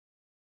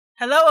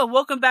Hello and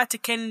welcome back to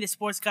Kenny the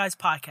Sports Guys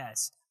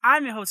podcast.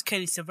 I'm your host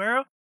Kenny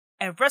Severo,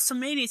 and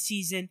Wrestlemania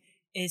season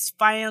is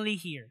finally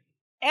here,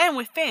 and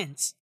with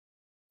fans.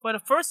 For the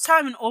first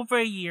time in over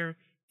a year,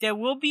 there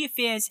will be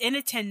fans in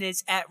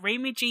attendance at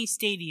Raymond James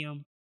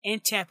Stadium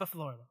in Tampa,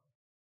 Florida.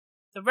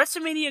 The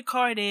Wrestlemania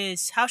card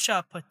is, how shall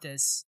I put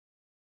this?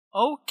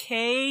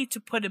 Okay, to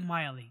put it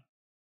mildly.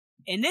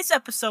 In this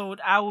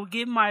episode, I will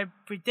give my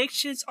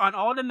predictions on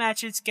all the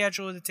matches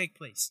scheduled to take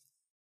place.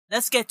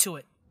 Let's get to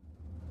it.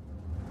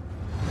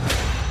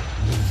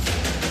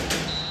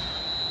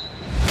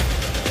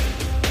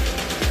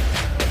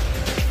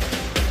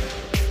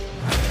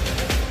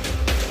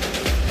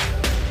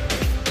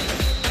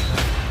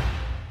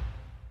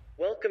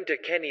 Welcome to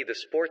Kenny the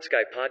Sports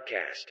Guy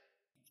podcast.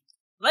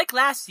 Like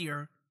last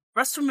year,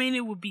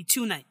 WrestleMania will be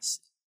 2 nights,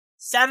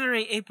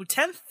 Saturday, April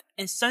 10th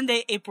and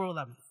Sunday, April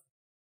 11th.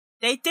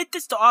 They did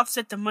this to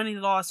offset the money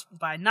lost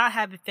by not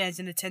having fans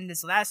in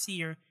attendance last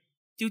year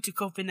due to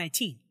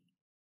COVID-19.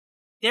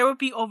 There will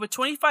be over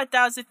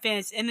 25,000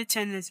 fans in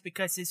attendance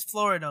because it's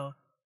Florida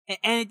and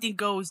anything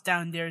goes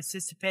down there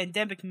since the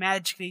pandemic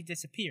magically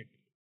disappeared.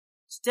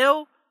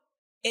 Still,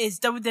 it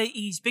is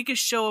WWE's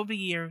biggest show of the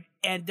year,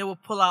 and they will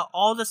pull out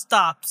all the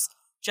stops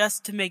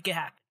just to make it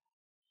happen.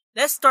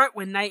 Let's start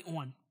with night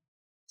 1.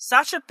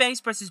 Sasha Banks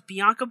vs.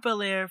 Bianca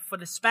Belair for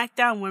the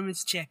SmackDown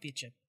Women's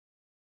Championship.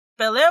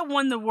 Belair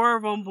won the Royal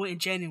Rumble in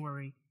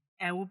January,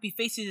 and will be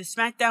facing the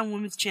SmackDown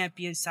Women's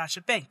Champion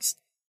Sasha Banks.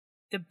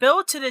 The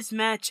build to this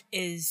match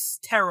is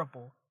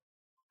terrible.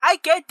 I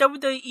get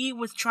WWE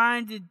was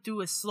trying to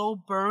do a slow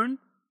burn,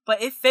 but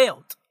it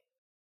failed.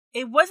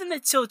 It wasn't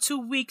until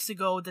 2 weeks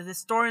ago that the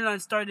storyline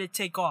started to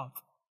take off.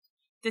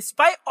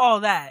 Despite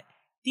all that,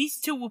 these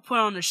two will put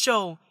on a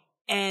show,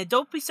 and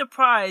don't be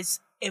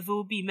surprised if it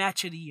will be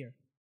match of the year.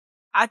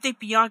 I think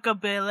Bianca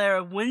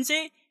Belair wins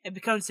it and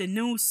becomes the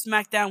new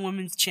SmackDown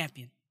Women's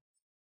Champion.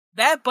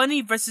 Bad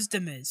Bunny vs. The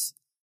Miz.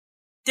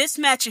 This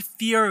match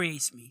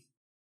infuriates me.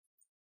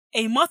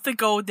 A month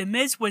ago, The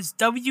Miz was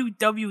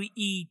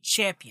WWE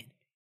Champion.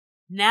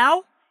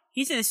 Now,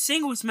 he's in a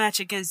singles match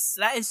against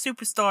Latin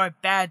superstar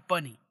Bad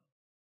Bunny.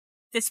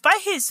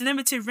 Despite his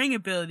limited ring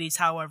abilities,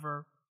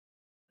 however,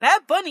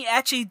 Bad Bunny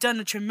actually done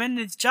a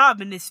tremendous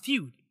job in this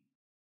feud.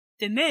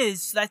 The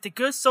Miz, like the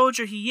good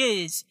soldier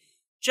he is,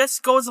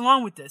 just goes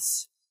along with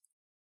this.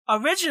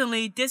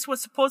 Originally, this was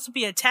supposed to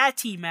be a tag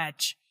team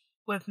match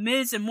with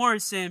Miz and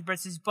Morrison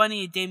versus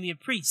Bunny and Damian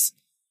Priest,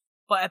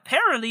 but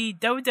apparently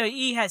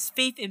WWE has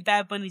faith in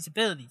Bad Bunny's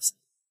abilities.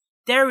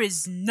 There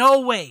is no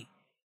way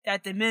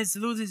that The Miz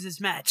loses this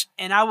match,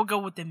 and I will go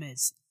with The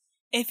Miz.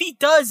 If he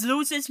does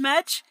lose this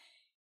match,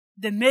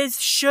 The Miz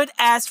should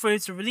ask for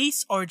his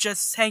release or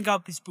just hang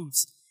up his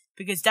boots,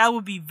 because that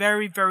would be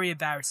very, very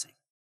embarrassing.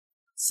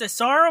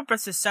 Cesaro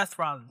vs. Seth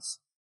Rollins.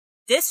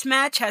 This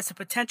match has the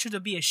potential to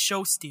be a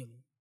show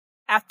stealer.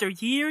 After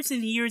years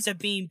and years of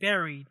being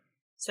buried,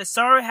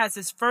 Cesaro has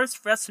his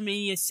first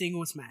WrestleMania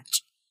singles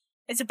match.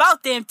 It's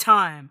about damn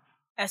time,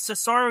 as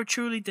Cesaro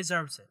truly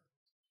deserves it.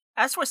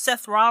 As for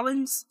Seth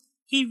Rollins,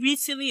 he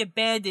recently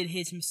abandoned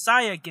his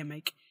Messiah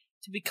gimmick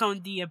to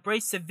become the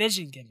Embrace the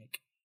Vision gimmick.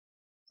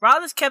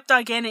 Rollins kept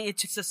on getting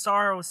into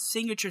Cesaro's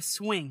signature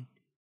swing,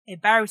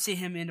 embarrassing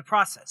him in the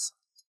process.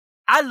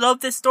 I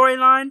love this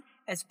storyline,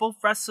 as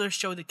both wrestlers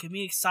show the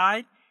comedic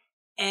side,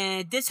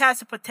 and this has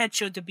the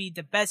potential to be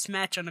the best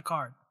match on the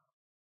card.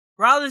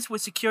 Rollins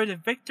would secure the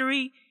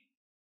victory,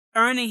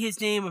 earning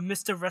his name of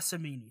Mr.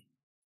 WrestleMania.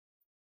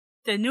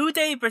 The New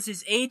Day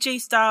vs.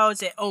 AJ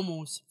Styles and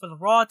Omos for the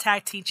Raw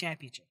Tag Team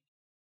Championship.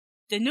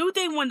 The New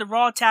Day won the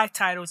Raw Tag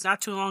titles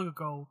not too long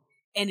ago,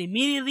 and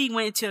immediately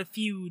went into a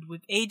feud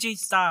with AJ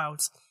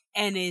Styles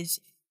and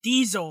his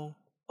Diesel,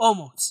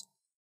 Omos.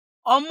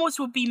 Omos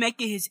will be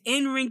making his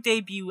in-ring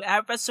debut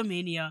at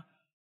WrestleMania,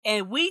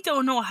 and we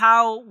don't know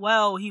how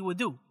well he will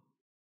do.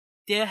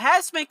 There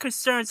has been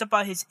concerns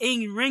about his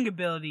in-ring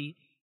ability,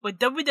 but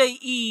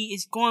WWE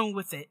is going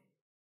with it.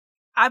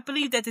 I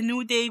believe that the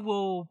New Day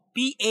will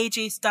beat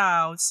AJ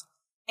Styles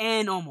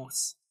and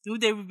Omos. New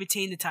Day will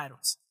retain the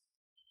titles.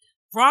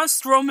 Braun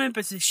Strowman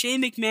vs.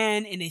 Shane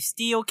McMahon in a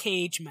steel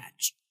cage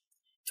match.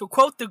 To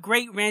quote the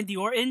great Randy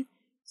Orton,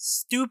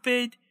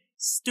 stupid,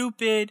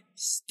 stupid,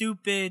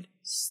 stupid,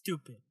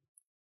 stupid.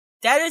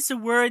 That is the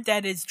word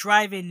that is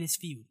driving this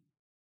feud.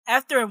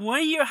 After a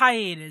 1-year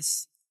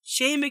hiatus,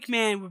 Shane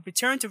McMahon will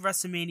return to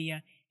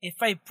WrestleMania and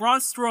fight Braun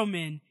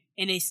Strowman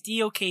in a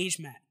steel cage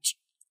match.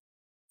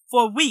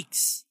 For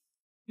weeks,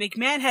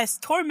 McMahon has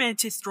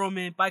tormented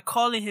Strowman by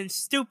calling him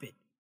stupid.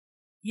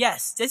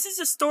 Yes, this is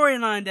a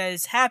storyline that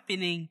is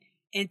happening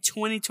in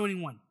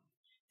 2021.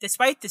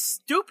 Despite the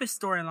stupid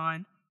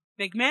storyline,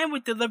 McMahon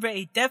would deliver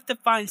a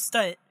death-defying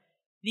stunt,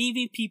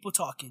 leaving people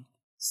talking.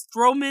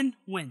 Strowman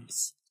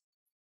wins.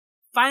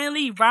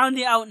 Finally,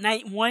 rounding out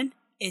night 1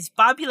 is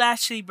Bobby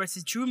Lashley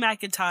vs. Drew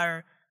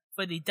McIntyre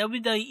for the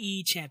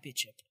WWE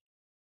Championship.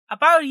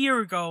 About a year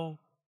ago,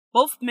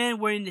 both men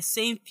were in the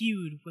same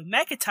feud with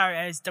McIntyre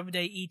as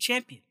WWE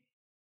Champion.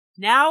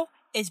 Now,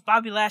 it's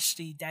Bobby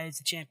Lashley that is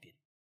the champion.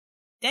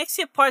 thanks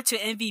in part to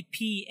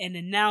MVP and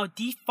the now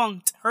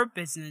defunct Hurt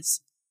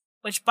Business,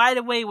 which by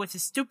the way was a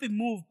stupid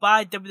move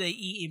by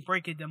WWE in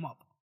breaking them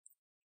up.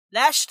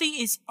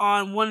 Lashley is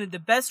on one of the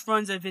best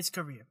runs of his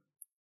career.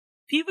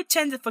 People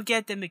tend to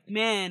forget that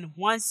McMahon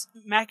wants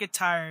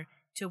McIntyre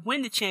to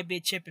win the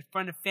championship in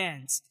front of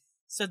fans,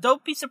 so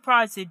don't be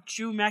surprised if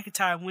Drew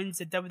McIntyre wins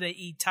the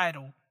WWE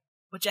title,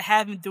 which I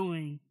have him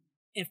doing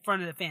in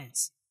front of the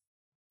fans.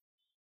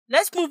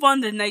 Let's move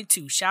on to night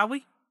 2, shall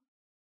we?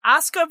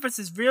 Asuka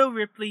vs. Rhea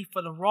Ripley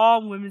for the Raw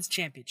Women's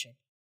Championship.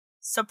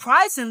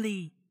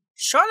 Surprisingly,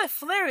 Charlotte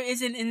Flair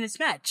isn't in this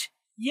match.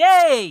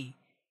 Yay!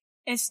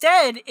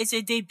 Instead, it's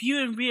a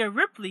debuting Rhea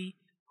Ripley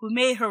who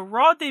made her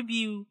Raw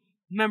debut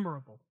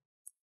memorable.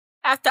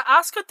 After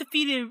Asuka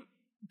defeated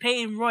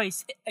Peyton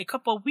Royce a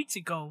couple of weeks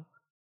ago,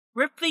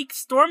 Ripley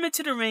stormed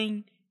into the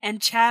ring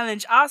and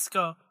challenged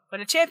Asuka for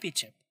the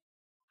championship.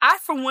 I,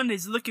 for one,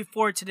 is looking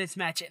forward to this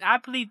match, and I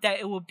believe that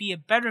it will be a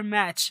better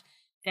match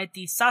than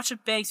the Sasha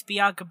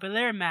Banks-Bianca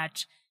Belair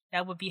match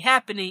that will be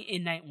happening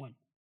in night 1.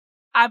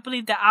 I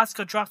believe that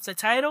Asuka drops the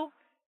title,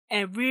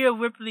 and Rhea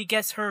Ripley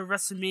gets her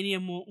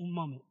WrestleMania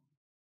moment.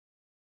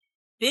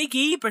 Big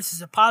E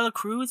versus Apollo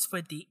Crews for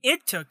the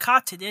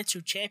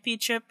Intercontinental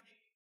Championship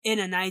in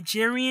a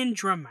Nigerian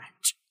drum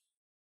match.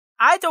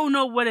 I don't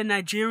know what a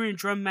Nigerian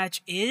drum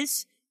match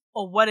is,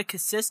 or what it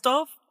consists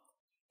of.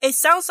 It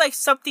sounds like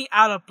something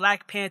out of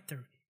Black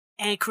Panther,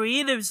 and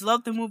creatives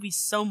love the movie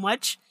so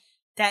much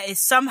that it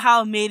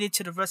somehow made it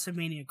to the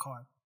WrestleMania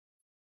card.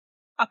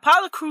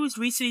 Apollo Crews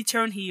recently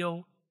turned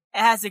heel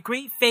and has a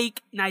great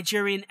fake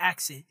Nigerian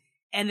accent,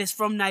 and is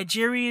from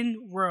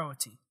Nigerian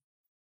royalty.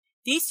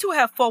 These two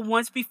have fought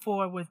once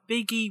before, with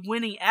Big E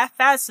winning at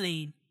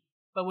Fastlane,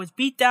 but was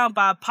beat down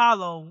by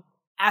Apollo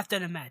after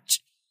the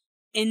match.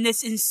 In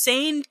this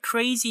insane,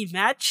 crazy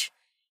match,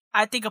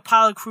 I think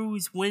Apollo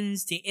Crews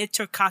wins the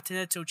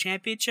Intercontinental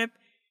Championship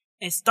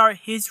and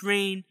start his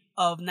reign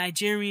of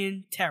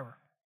Nigerian terror.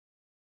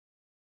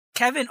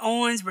 Kevin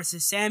Owens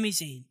vs. Sami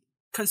Zayn.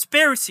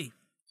 Conspiracy.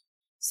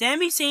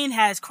 Sami Zayn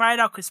has cried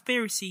out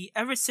conspiracy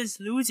ever since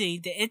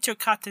losing the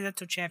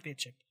Intercontinental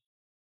Championship.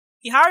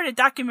 He hired a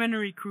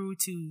documentary crew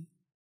to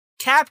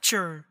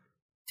capture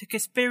the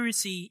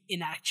conspiracy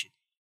in action.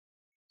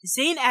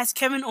 Zayn asked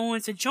Kevin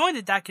Owens to join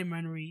the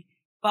documentary,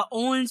 but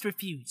Owens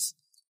refused.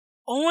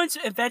 Owens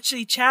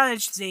eventually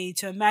challenged Zayn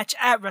to a match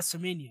at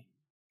WrestleMania.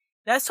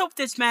 Let's hope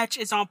this match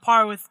is on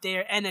par with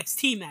their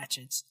NXT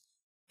matches.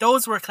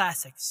 Those were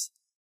classics.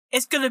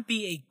 It's gonna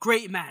be a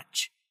great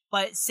match,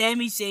 but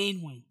Sami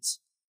Zayn wins.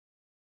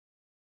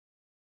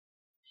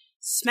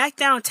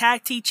 SmackDown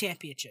Tag Team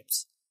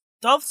Championships.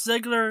 Dolph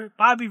Ziggler,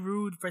 Bobby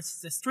Roode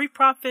vs. the Street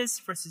Profits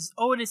vs.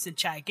 Otis and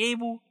Chad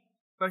Gable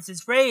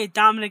vs. Rey and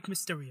Dominic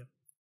Mysterio.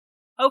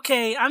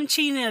 Okay, I'm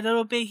cheating a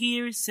little bit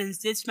here since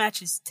this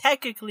match is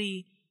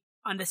technically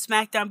on the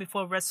SmackDown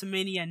before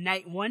WrestleMania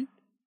Night 1.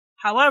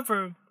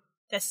 However,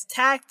 the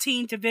tag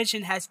team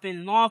division has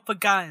been long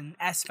forgotten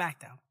at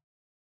SmackDown.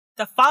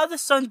 The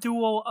father-son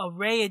duo of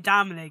Rey and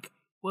Dominic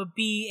would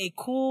be a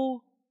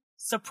cool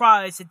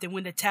surprise if they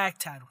win the tag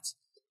titles,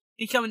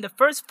 becoming the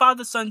first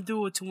father-son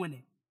duo to win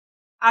it.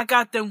 I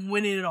got them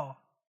winning it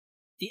all.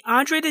 The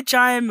Andre the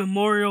Giant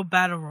Memorial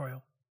Battle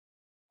Royal.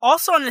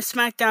 Also on the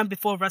SmackDown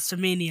before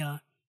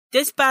WrestleMania,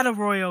 this Battle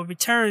Royal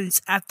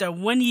returns after a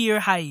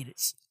 1-year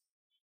hiatus.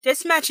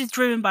 This match is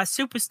driven by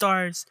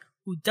superstars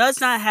who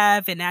does not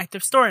have an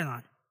active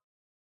storyline.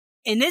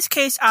 In this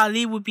case,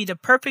 Ali would be the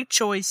perfect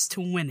choice to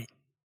win it.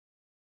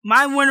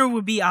 My winner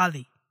would be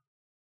Ali.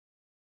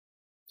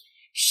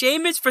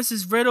 Sheamus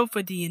vs. Riddle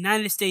for the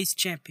United States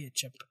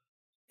Championship.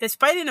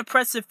 Despite an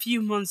impressive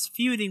few months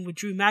feuding with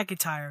Drew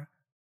McIntyre,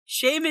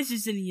 Sheamus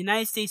is in the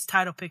United States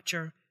title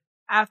picture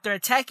after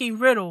attacking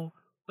Riddle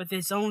with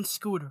his own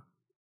scooter.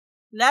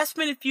 Last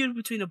minute feud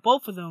between the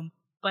both of them,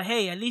 but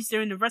hey, at least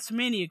they're in the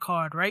WrestleMania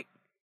card, right?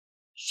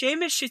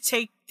 Sheamus should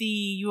take the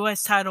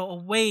US title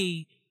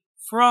away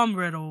from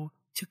Riddle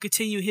to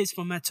continue his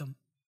momentum.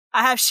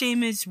 I have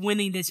Sheamus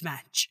winning this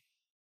match.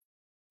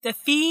 The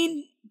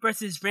Fiend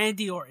vs.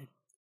 Randy Orton.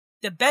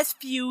 The best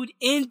feud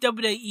in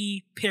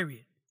WWE,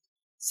 period.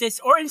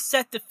 Since Orton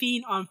set The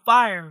Fiend on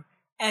fire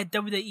at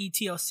WWE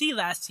TLC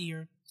last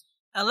year,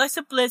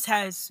 Alexa Bliss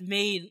has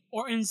made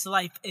Orton's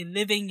life a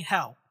living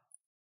hell.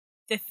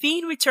 The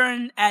Fiend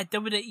returned at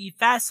WWE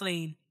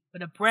Fastlane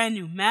with a brand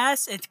new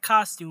mask and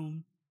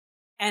costume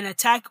and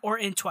attacked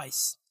Orton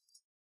twice.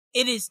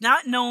 It is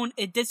not known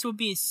if this will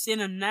be a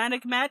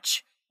cinematic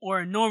match or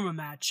a normal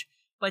match,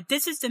 but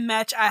this is the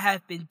match I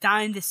have been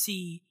dying to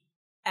see,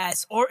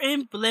 as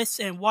Orton, Bliss,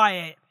 and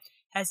Wyatt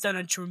has done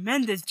a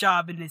tremendous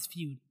job in this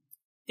feud.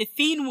 The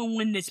Fiend will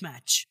win this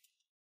match.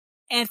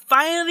 And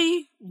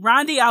finally,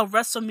 rounding out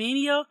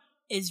WrestleMania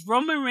is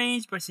Roman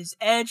Reigns vs.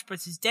 Edge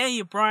vs.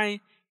 Daniel Bryan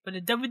for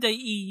the WWE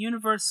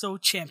Universal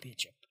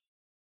Championship.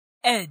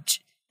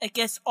 Edge,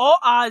 against all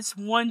odds,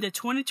 won the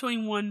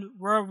 2021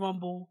 Royal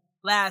Rumble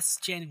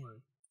last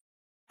January.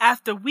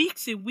 After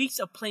weeks and weeks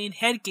of playing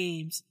head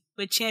games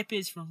with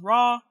champions from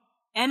Raw,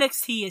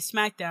 NXT, and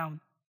SmackDown,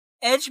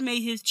 Edge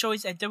made his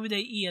choice at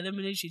WWE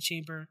Elimination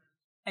Chamber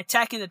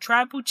attacking the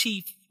tribal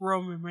chief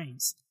Roman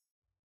Reigns.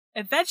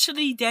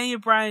 Eventually, Daniel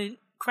Bryan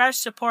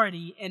crashed the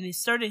party and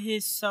inserted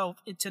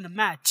himself into the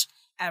match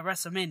at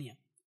WrestleMania.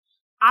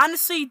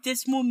 Honestly,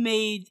 this move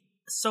made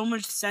so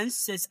much sense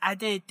since I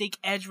didn't think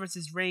Edge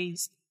vs.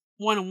 Reigns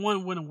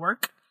 1-on-1 wouldn't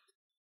work.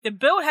 The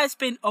build has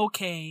been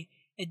okay,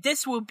 and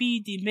this will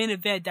be the main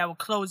event that will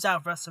close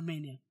out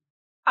WrestleMania.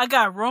 I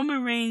got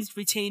Roman Reigns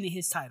retaining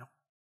his title.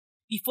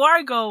 Before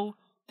I go,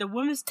 the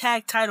women's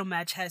tag title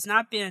match has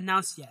not been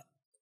announced yet,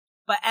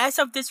 but as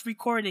of this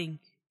recording,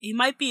 it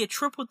might be a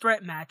triple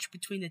threat match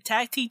between the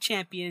tag team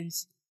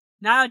champions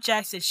Nia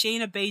Jax and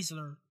Shayna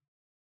Baszler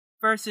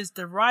versus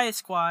the Riot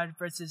Squad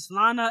versus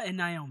Lana and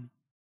Naomi.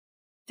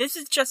 This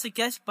is just a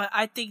guess, but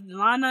I think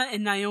Lana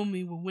and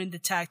Naomi will win the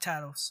tag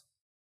titles.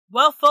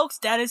 Well, folks,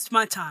 that is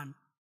my time.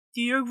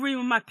 Do you agree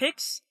with my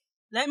picks?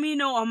 Let me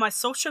know on my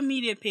social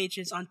media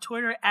pages on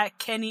Twitter at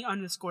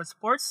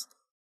Kenny_sports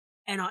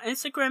and on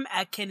Instagram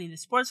at Kenny the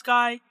Sports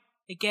Guy.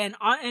 Again,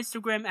 on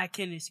Instagram at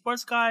Kenny the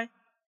Sports Guy.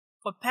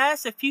 For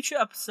past and future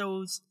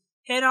episodes,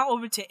 head on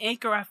over to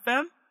Anchor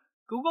FM,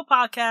 Google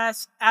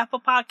Podcasts,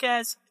 Apple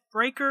Podcasts,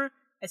 Breaker,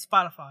 and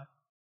Spotify.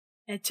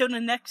 Until the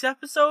next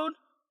episode,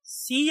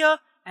 see ya,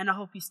 and I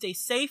hope you stay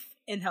safe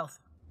and healthy.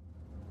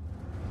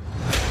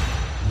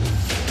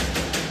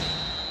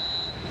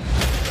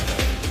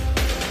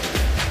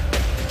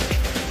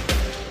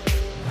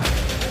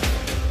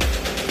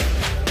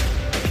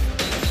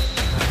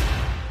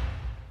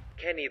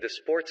 Kenny the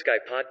Sports Guy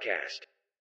Podcast.